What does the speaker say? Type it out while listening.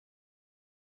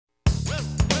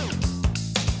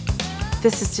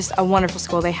This is just a wonderful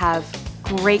school. They have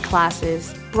great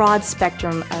classes, broad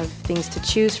spectrum of things to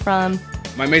choose from.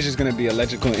 My major is going to be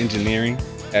electrical engineering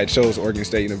at Shoals Oregon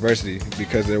State University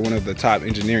because they're one of the top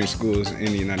engineering schools in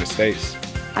the United States.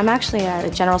 I'm actually a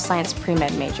general science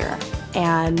pre-med major,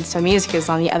 and so music is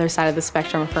on the other side of the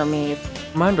spectrum for me.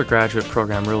 My undergraduate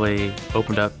program really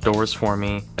opened up doors for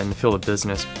me in the field of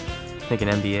business. I think an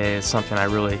MBA is something I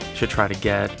really should try to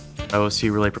get.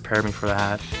 OSU really prepared me for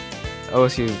that.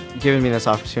 OSU has given me this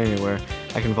opportunity where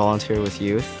I can volunteer with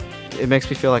youth. It makes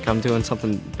me feel like I'm doing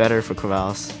something better for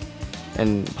Corvallis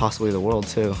and possibly the world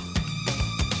too.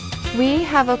 We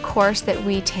have a course that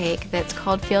we take that's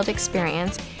called Field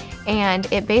Experience, and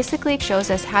it basically shows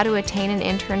us how to attain an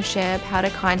internship, how to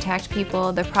contact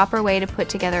people, the proper way to put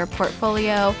together a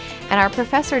portfolio, and our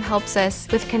professor helps us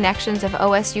with connections of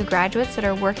OSU graduates that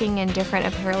are working in different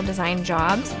apparel design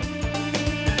jobs.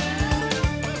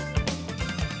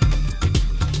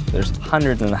 There's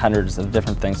hundreds and hundreds of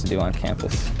different things to do on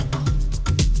campus.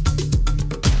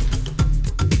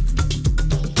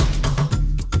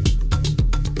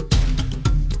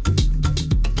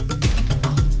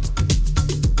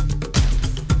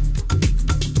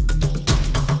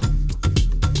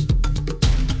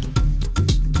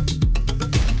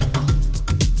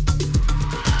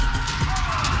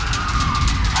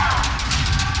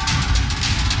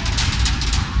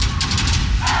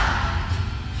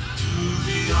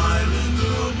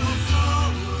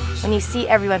 When you see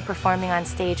everyone performing on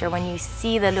stage or when you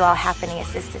see the luau happening,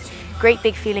 it's just this great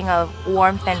big feeling of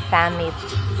warmth and family.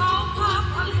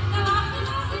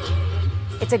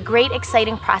 It's a great,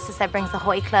 exciting process that brings the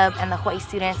Hawaii Club and the Hawaii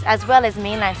students, as well as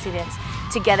mainland students,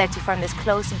 together to form this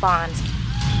close bond.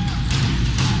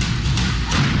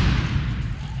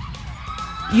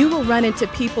 You will run into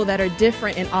people that are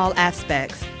different in all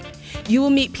aspects. You will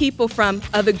meet people from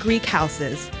other Greek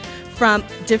houses, from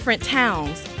different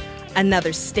towns,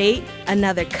 another state,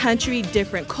 another country,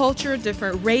 different culture,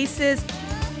 different races.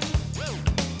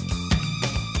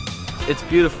 It's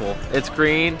beautiful. It's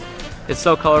green. It's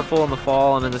so colorful in the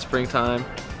fall and in the springtime.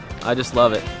 I just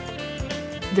love it.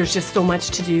 There's just so much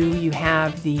to do. You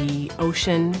have the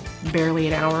ocean barely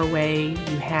an hour away.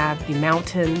 You have the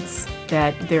mountains,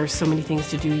 that there's so many things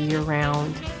to do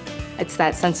year-round. It's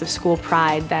that sense of school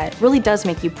pride that really does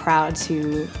make you proud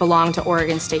to belong to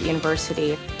Oregon State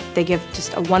University. They give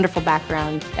just a wonderful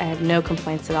background. I have no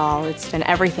complaints at all. It's been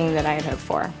everything that I had hoped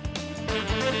for.